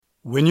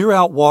When you're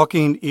out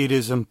walking, it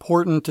is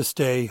important to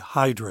stay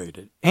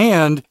hydrated.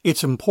 And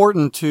it's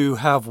important to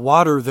have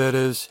water that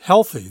is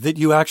healthy, that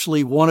you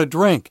actually want to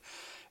drink.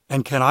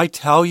 And can I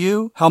tell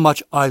you how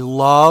much I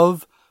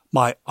love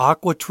my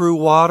AquaTrue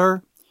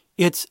water?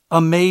 It's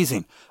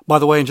amazing. By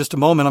the way, in just a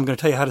moment, I'm going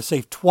to tell you how to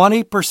save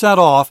 20%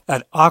 off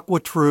at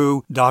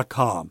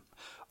aquatrue.com.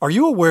 Are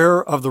you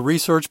aware of the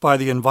research by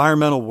the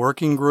Environmental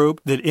Working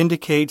Group that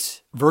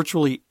indicates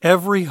virtually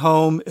every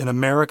home in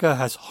America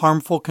has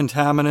harmful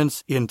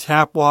contaminants in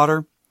tap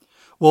water?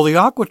 Well, the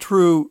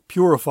AquaTrue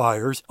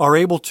purifiers are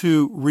able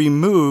to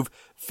remove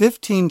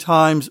 15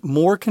 times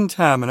more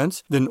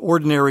contaminants than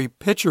ordinary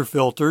pitcher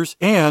filters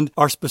and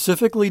are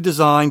specifically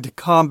designed to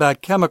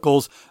combat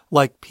chemicals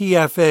like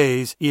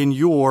PFAS in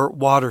your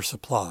water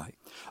supply.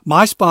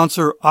 My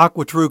sponsor,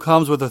 AquaTrue,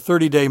 comes with a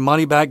 30-day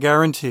money-back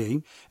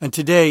guarantee, and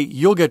today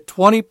you'll get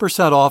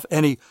 20% off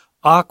any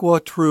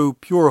AquaTrue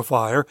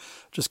purifier.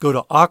 Just go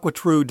to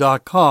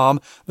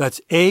aquatrue.com.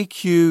 That's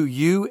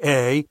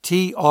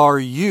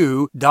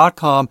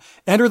AQUATRU.com.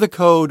 Enter the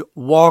code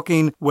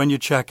WALKING when you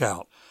check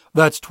out.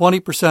 That's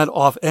 20%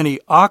 off any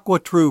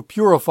AquaTrue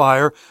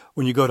purifier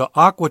when you go to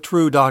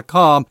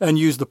aquatrue.com and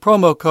use the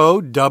promo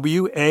code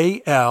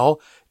WALKING.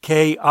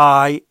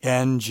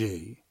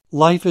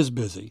 Life is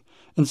busy,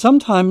 and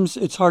sometimes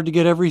it's hard to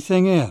get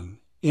everything in,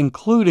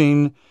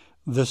 including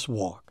this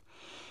walk.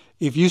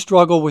 If you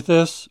struggle with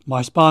this,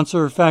 my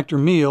sponsor, Factor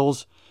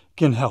Meals,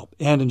 can help.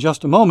 And in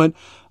just a moment,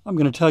 I'm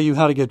going to tell you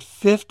how to get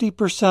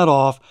 50%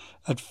 off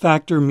at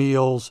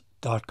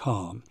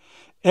factormeals.com.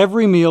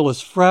 Every meal is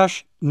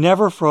fresh,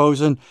 never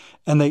frozen,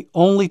 and they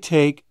only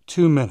take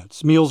 2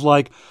 minutes. Meals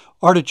like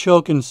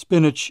artichoke and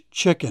spinach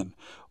chicken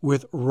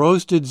with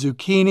roasted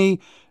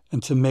zucchini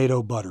and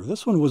tomato butter.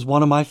 This one was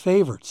one of my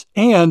favorites.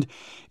 And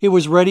it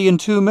was ready in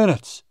 2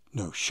 minutes.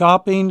 No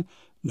shopping,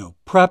 no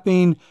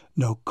prepping,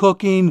 no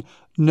cooking,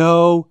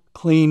 no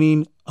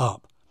cleaning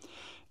up.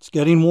 It's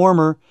getting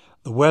warmer.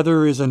 The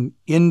weather is an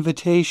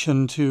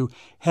invitation to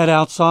head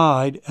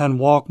outside and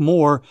walk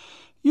more.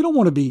 You don't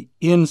want to be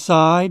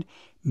inside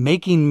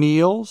making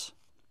meals.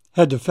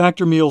 Head to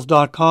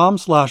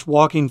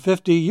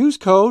factormeals.com/walking50. Use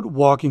code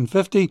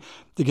WALKING50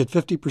 to get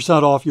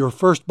 50% off your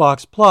first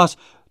box plus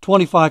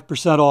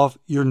 25% off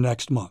your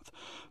next month.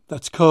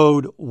 That's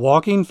code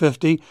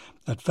WALKING50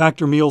 at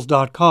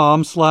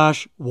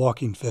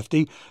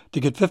factormeals.com/walking50 to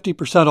get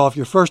 50% off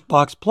your first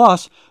box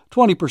plus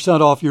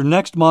 20% off your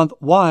next month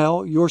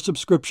while your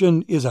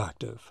subscription is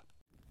active.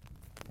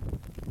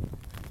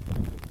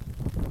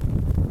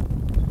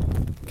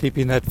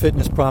 Keeping that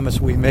fitness promise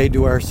we made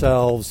to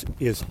ourselves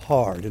is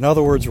hard. In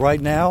other words,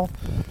 right now,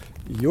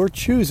 you're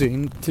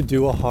choosing to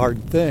do a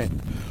hard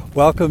thing.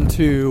 Welcome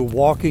to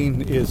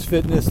Walking is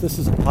Fitness. This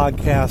is a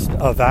podcast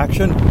of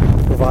action,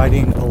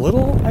 providing a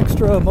little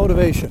extra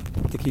motivation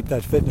to keep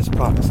that fitness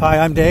promise. Hi,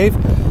 I'm Dave.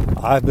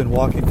 I've been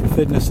walking for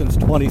fitness since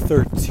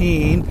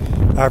 2013,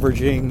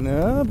 averaging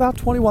about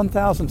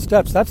 21,000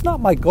 steps. That's not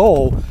my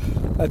goal.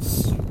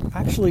 That's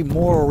actually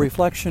more a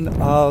reflection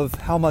of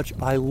how much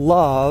I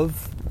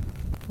love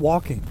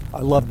walking.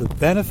 I love the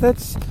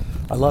benefits.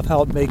 I love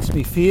how it makes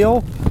me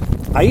feel.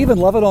 I even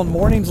love it on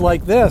mornings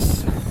like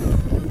this.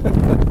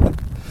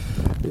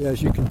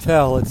 As you can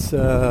tell, it's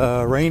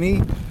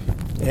rainy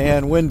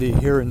and windy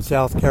here in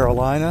South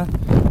Carolina,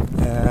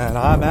 and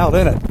I'm out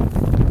in it.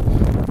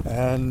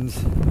 And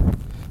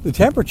the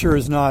temperature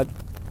is not,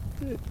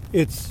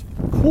 it's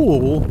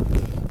cool,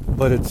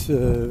 but it's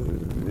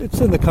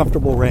in the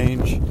comfortable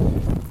range.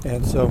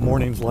 And so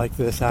mornings like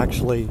this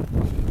actually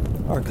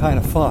are kind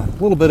of fun, a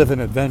little bit of an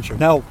adventure.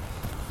 Now,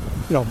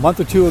 a month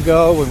or two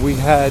ago when we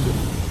had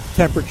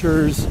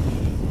temperatures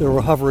that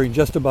were hovering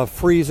just above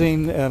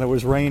freezing, and it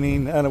was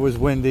raining and it was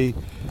windy,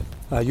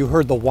 you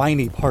heard the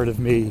whiny part of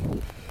me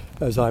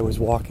as I was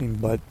walking,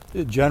 but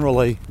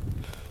generally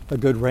a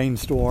good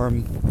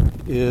rainstorm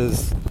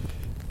is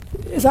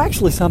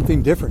actually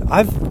something different.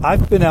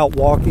 I've been out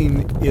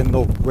walking in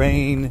the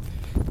rain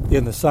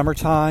in the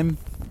summertime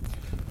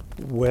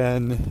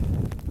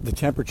when the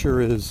temperature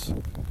is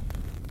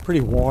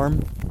pretty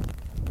warm,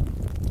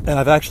 and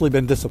I've actually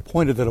been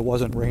disappointed that it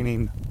wasn't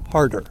raining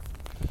harder.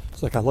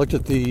 It's like I looked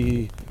at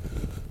the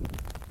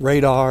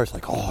radar, it's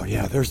like, oh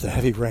yeah, there's the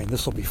heavy rain,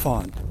 this will be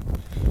fun.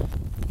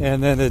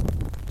 And then it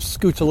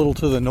scoots a little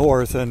to the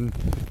north, and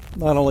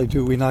not only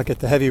do we not get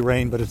the heavy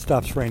rain, but it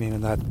stops raining,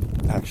 and that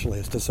actually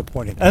is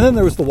disappointing. And then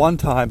there was the one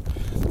time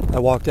I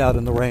walked out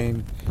in the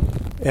rain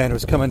and it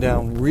was coming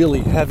down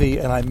really heavy,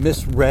 and I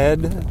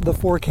misread the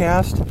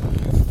forecast.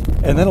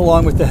 And then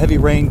along with the heavy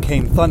rain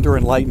came thunder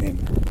and lightning.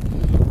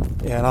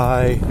 And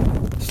I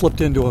slipped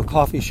into a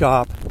coffee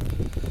shop,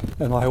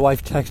 and my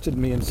wife texted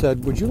me and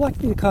said, "Would you like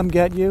me to come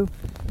get you?"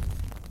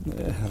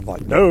 And I'm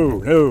like,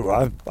 no,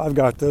 I've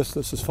got this.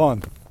 This is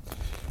fun.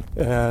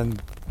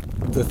 And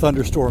the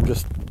thunderstorm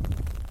just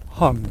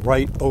hung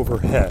right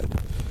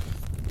overhead.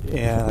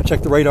 And I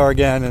checked the radar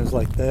again, and it's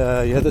like,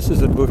 yeah, this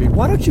isn't moving.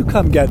 Why don't you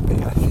come get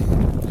me?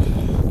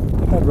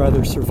 I'd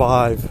rather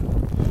survive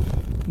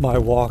my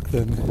walk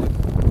than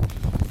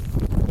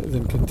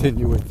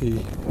continue with the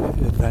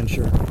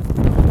adventure.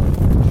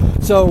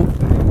 So,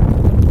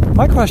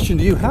 my question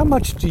to you, how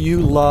much do you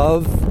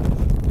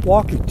love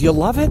walking? Do you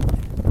love it?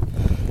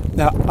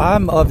 Now,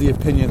 I'm of the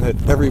opinion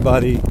that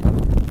everybody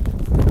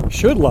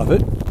should love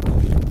it,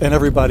 and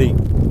everybody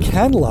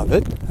can love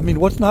it. I mean,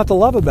 what's not to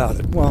love about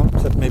it? Well,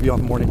 except maybe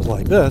on mornings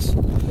like this.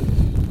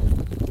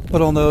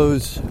 But on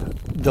those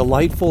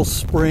delightful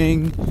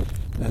spring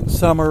and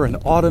summer and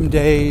autumn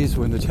days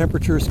when the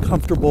temperature is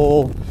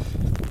comfortable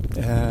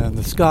and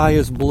the sky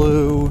is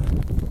blue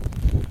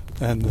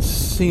and the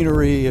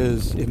scenery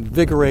is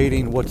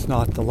invigorating, what's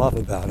not to love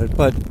about it?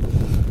 But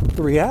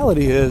the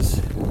reality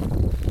is,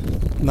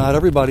 not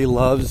everybody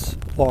loves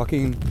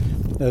walking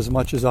as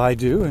much as I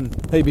do,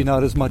 and maybe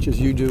not as much as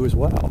you do as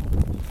well.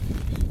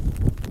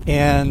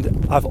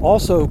 And I've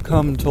also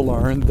come to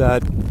learn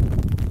that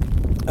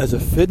as a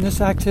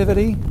fitness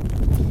activity,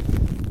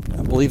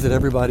 I believe that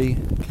everybody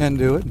can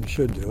do it and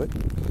should do it.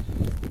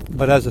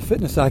 But as a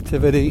fitness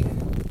activity,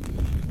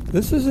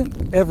 this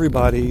isn't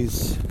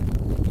everybody's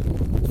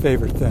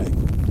favorite thing.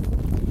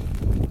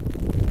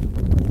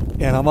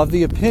 And I'm of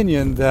the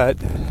opinion that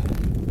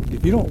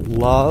if you don't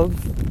love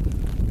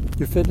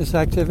your fitness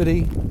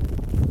activity,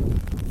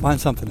 find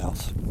something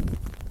else.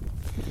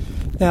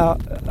 Now,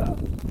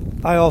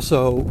 I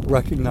also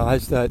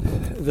recognize that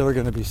there are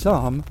going to be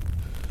some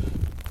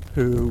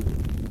who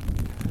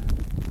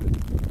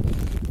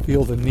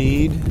feel the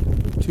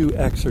need to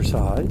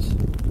exercise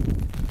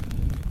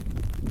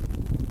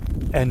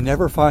and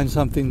never find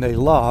something they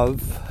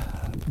love,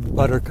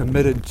 but are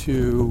committed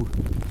to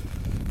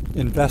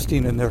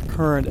investing in their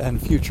current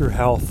and future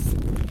health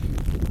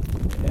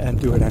and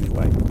do it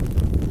anyway.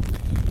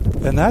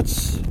 And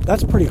that's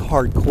pretty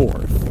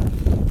hardcore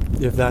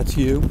if that's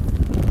you.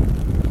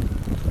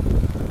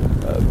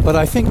 But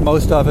I think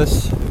most of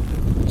us,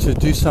 to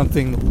do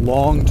something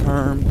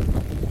long-term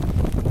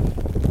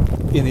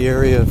in the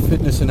area of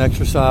fitness and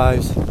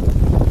exercise,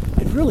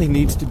 it really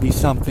needs to be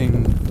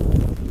something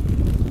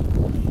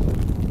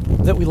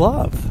that we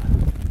love.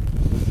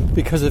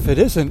 Because if it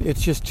isn't,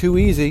 it's just too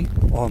easy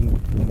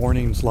on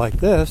mornings like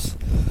this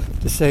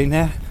to say,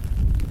 nah,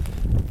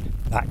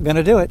 not going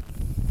to do it.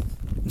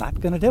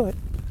 Not going to do it.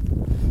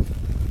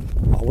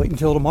 I'll wait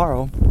until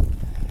tomorrow.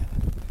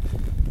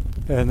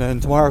 And then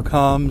tomorrow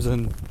comes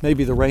and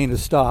maybe the rain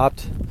has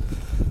stopped,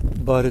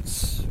 but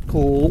it's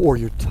cool, or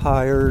you're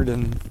tired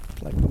and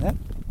like, nah,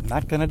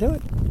 not going to do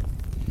it.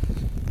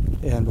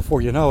 And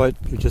before you know it,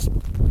 you're just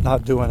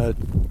not doing it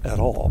at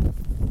all.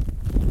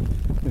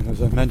 And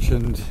as I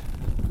mentioned,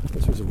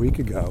 this was a week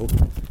ago,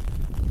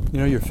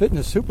 your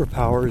fitness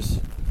superpower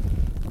is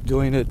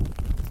doing it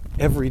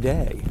every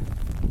day.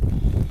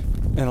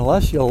 And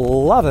unless you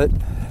love it,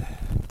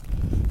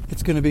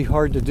 it's going to be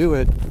hard to do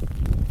it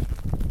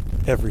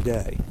every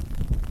day.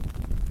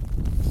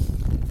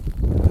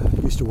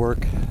 I used to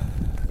work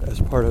as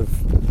part of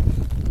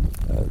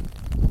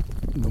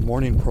the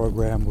morning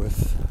program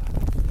with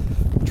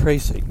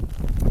Tracy,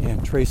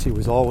 and Tracy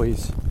was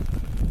always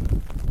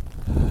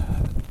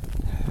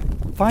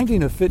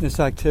finding a fitness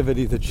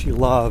activity that she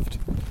loved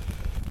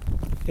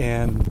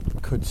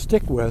and could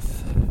stick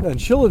with, and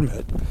she'll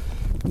admit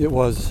it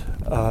was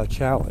a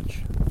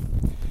challenge.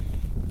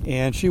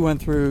 And she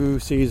went through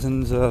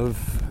seasons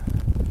of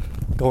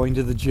going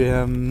to the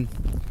gym.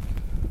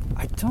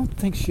 I don't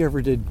think she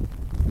ever did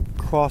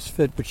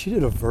CrossFit, but she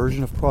did a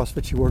version of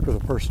CrossFit. She worked with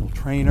a personal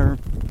trainer.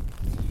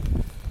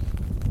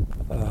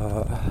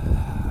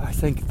 I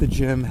think the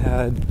gym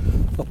had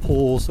a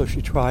pool, so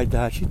she tried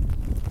that. She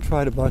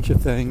tried a bunch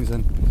of things,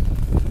 and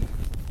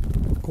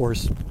of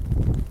course,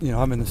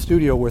 I'm in the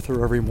studio with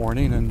her every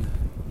morning,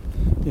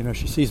 and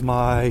she sees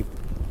my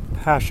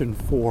passion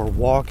for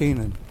walking,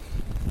 and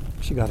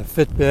she got a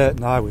Fitbit,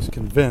 and I was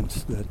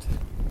convinced that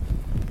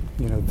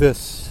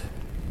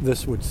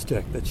this would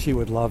stick, that she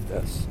would love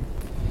this.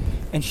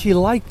 And she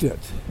liked it.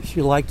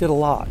 She liked it a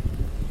lot.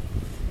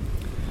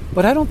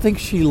 But I don't think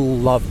she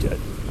loved it.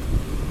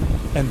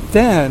 And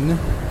then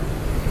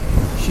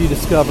she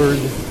discovered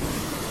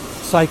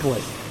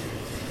cycling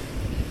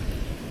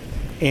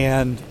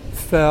and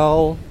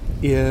fell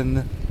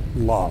in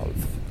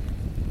love.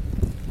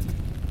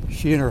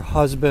 She and her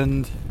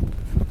husband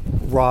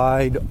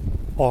ride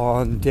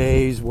on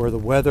days where the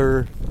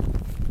weather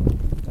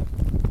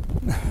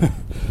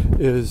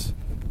is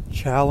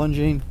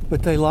challenging,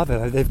 but they love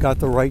it. They've got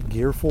the right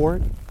gear for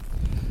it.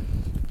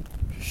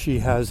 She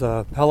has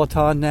a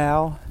Peloton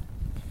now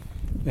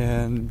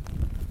and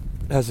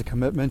has a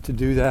commitment to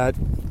do that,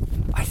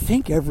 I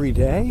think, every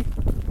day.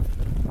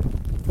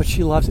 But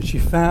she loves it. She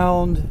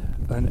found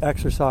an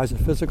exercise, a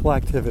physical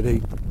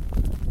activity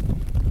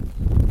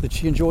that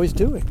she enjoys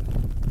doing.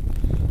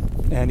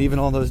 And even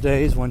on those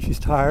days when she's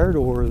tired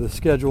or the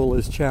schedule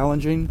is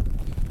challenging,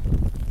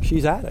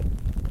 she's at it.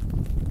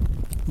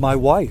 My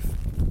wife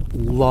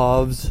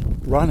loves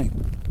running.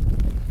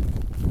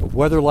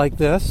 Weather like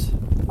this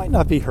might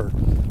not be her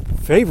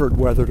favorite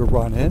weather to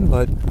run in,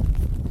 but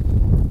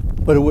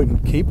it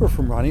wouldn't keep her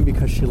from running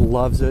because she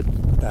loves it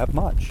that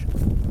much.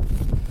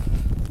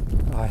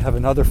 I have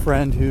another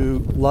friend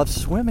who loves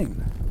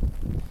swimming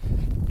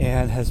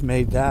and has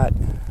made that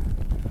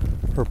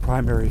her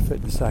primary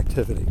fitness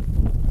activity.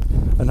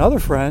 Another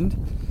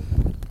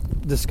friend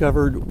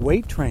discovered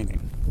weight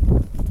training,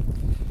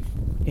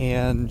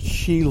 and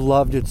she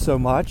loved it so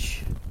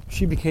much,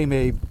 she became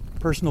a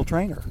personal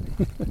trainer.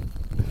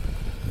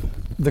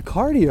 The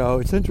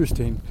cardio, it's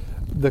interesting,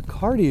 the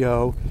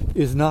cardio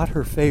is not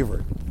her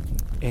favorite.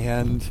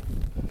 And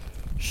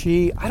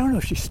I don't know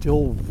if she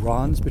still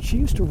runs, but she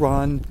used to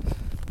run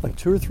like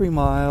 2 or 3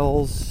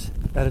 miles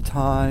at a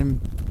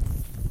time,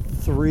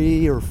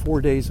 3 or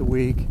 4 days a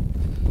week.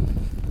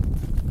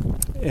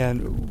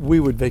 And we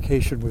would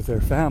vacation with their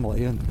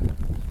family, and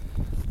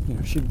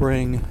she'd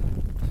bring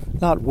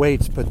not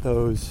weights, but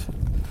those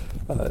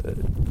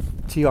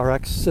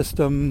TRX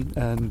system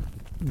and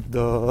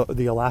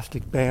the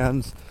elastic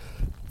bands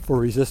for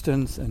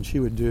resistance, and she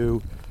would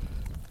do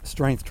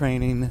strength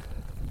training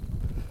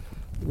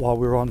while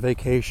we were on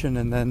vacation.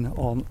 And then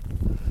on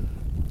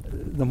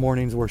the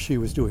mornings where she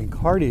was doing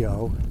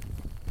cardio,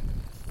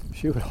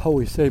 she would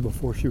always say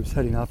before she was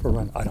heading out for a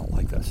run, "I don't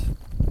like this.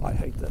 I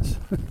hate this."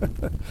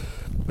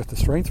 But the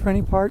strength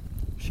training part,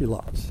 she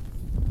loves.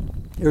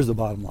 Here's the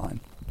bottom line.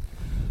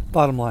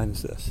 Bottom line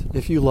is this.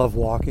 If you love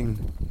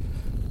walking,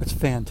 it's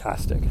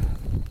fantastic,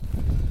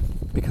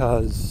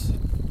 because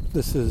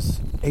this is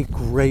a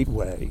great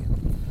way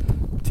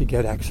to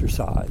get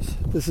exercise.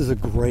 This is a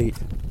great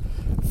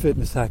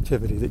fitness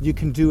activity that you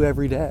can do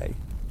every day.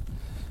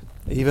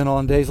 Even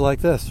on days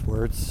like this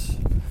where it's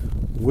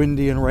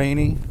windy and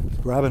rainy,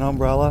 grab an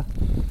umbrella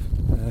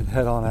and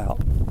head on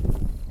out.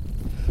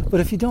 But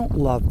if you don't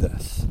love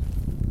this,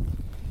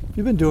 if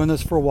you've been doing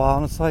this for a while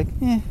and it's like,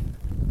 I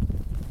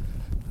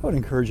would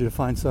encourage you to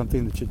find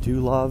something that you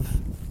do love,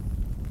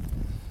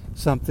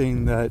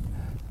 something that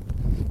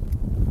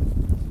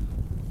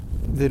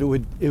it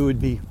would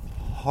be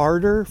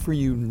harder for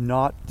you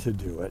not to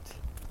do it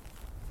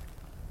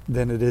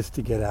than it is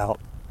to get out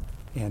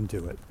and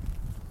do it.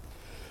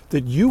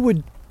 That you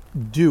would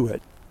do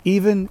it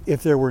even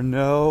if there were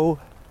no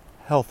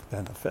health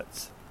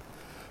benefits.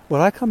 When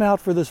I come out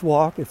for this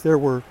walk, if there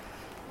were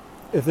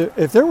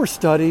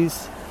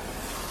studies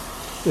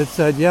that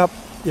said, yep,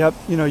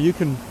 you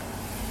can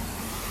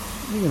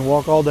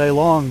walk all day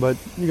long, but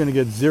you're going to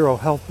get zero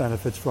health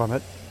benefits from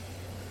it,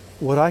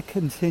 would I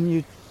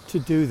continue to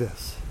do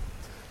this?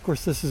 Of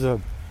course, this is a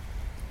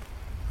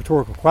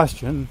rhetorical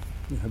question,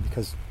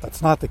 because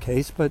that's not the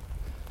case, but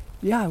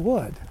yeah, I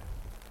would.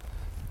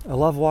 I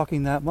love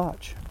walking that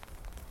much.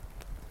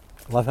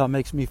 I love how it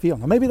makes me feel.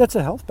 Now, maybe that's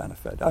a health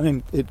benefit. I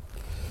mean, it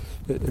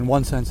in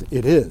one sense,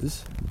 it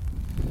is.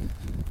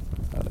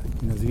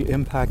 The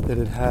impact that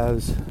it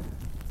has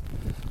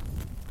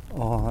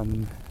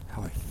on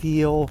how I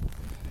feel,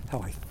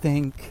 how I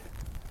think,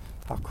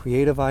 how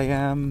creative I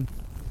am.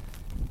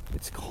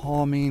 It's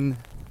calming,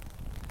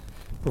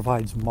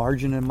 provides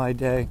margin in my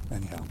day.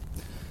 Anyhow,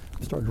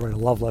 I'm starting to write a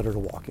love letter to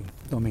walking.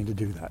 Don't mean to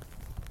do that.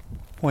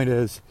 Point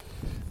is,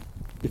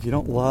 if you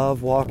don't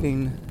love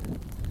walking,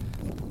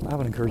 I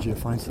would encourage you to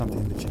find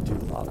something that you do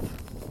love.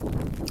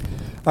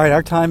 All right,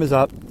 our time is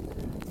up.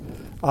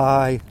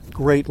 I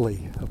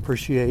greatly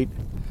appreciate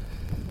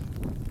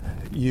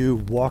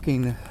you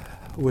walking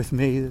with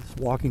me,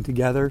 walking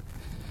together,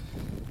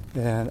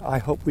 and I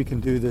hope we can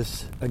do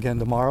this again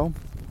tomorrow.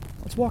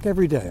 Let's walk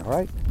every day, all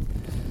right?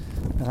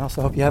 And I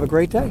also hope you have a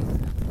great day.